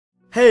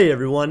Hey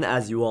everyone,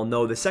 as you all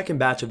know, the second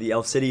batch of the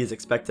Elf City is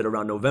expected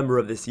around November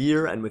of this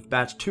year, and with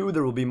batch 2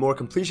 there will be more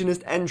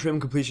Completionist and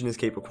Trimmed Completionist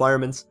Cape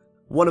requirements.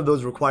 One of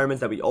those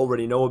requirements that we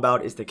already know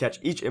about is to catch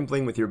each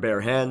Impling with your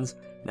bare hands.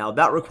 Now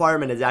that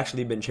requirement has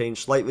actually been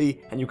changed slightly,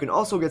 and you can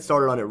also get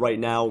started on it right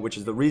now, which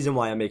is the reason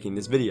why I'm making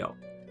this video.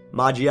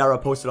 Magiara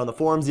posted on the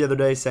forums the other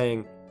day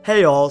saying,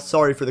 "Hey all,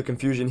 sorry for the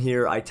confusion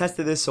here, I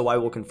tested this so I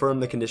will confirm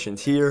the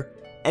conditions here.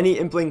 Any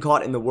Impling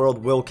caught in the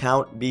world will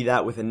count, be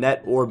that with a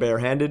net or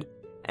barehanded.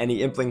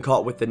 Any Impling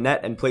caught with the net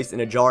and placed in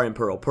a jar in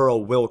Puro-Puro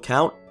will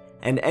count,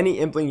 and any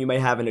Impling you may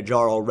have in a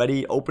jar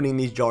already, opening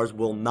these jars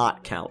will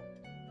not count.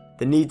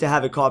 The need to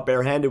have it caught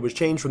barehanded was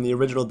changed from the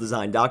original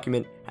design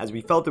document, as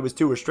we felt it was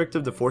too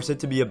restrictive to force it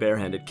to be a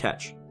barehanded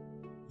catch.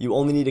 You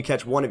only need to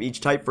catch one of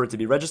each type for it to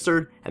be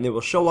registered, and they will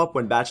show up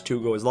when batch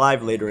 2 goes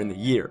live later in the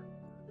year.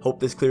 Hope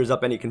this clears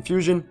up any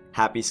confusion,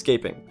 happy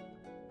scaping."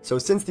 So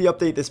since the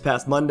update this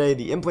past Monday,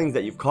 the Implings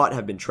that you've caught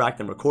have been tracked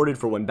and recorded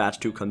for when batch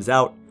 2 comes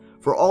out.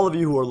 For all of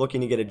you who are looking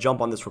to get a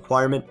jump on this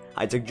requirement,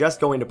 I'd suggest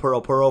going to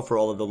Puro-Puro for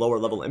all of the lower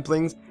level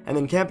Implings, and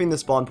then camping the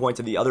spawn points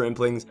of the other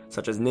Implings,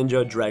 such as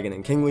Ninja, Dragon,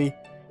 and Kingly.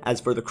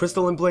 As for the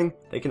Crystal Impling,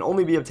 they can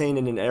only be obtained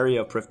in an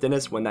area of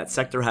Prifddinas when that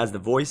sector has the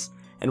voice,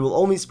 and will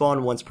only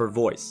spawn once per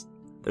voice.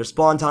 Their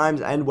spawn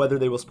times and whether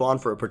they will spawn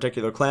for a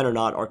particular clan or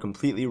not are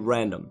completely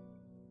random.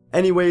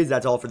 Anyways,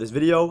 that's all for this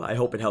video. I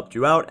hope it helped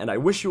you out, and I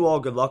wish you all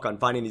good luck on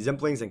finding these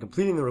Implings and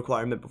completing the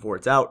requirement before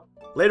it's out.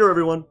 Later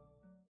everyone!